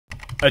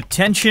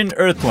Attention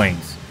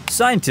Earthlings!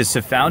 Scientists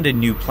have found a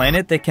new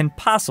planet that can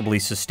possibly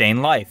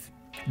sustain life.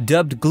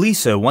 Dubbed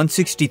Gliese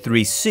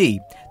 163C,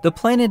 the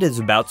planet is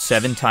about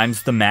 7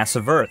 times the mass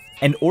of Earth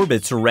and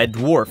orbits a red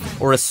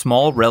dwarf, or a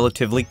small,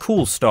 relatively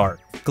cool star.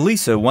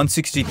 Gliese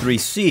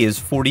 163C is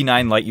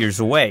 49 light-years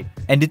away,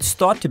 and it's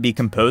thought to be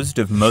composed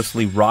of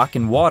mostly rock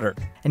and water,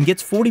 and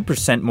gets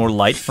 40% more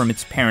light from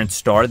its parent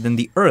star than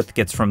the Earth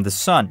gets from the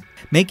Sun,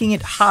 making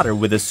it hotter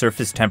with a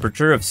surface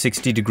temperature of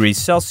 60 degrees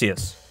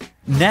Celsius.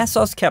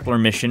 NASA's Kepler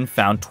mission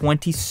found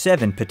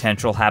 27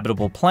 potential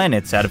habitable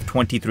planets out of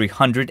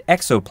 2,300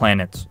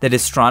 exoplanets that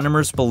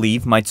astronomers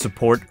believe might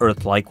support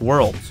Earth-like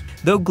worlds.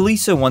 Though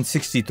Gliese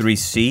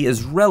 163C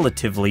is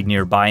relatively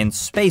nearby in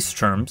space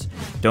terms,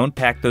 don't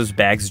pack those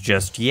bags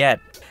just yet.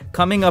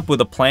 Coming up with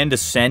a plan to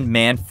send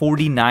man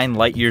 49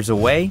 light-years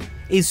away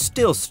is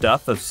still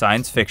stuff of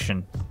science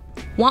fiction.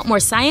 Want more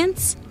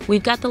science?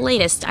 We've got the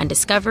latest on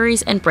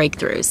discoveries and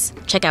breakthroughs.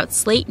 Check out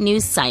Slate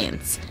News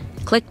Science.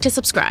 Click to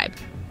subscribe.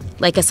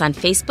 Like us on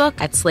Facebook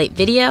at Slate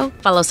Video,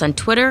 follow us on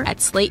Twitter at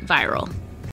Slate Viral.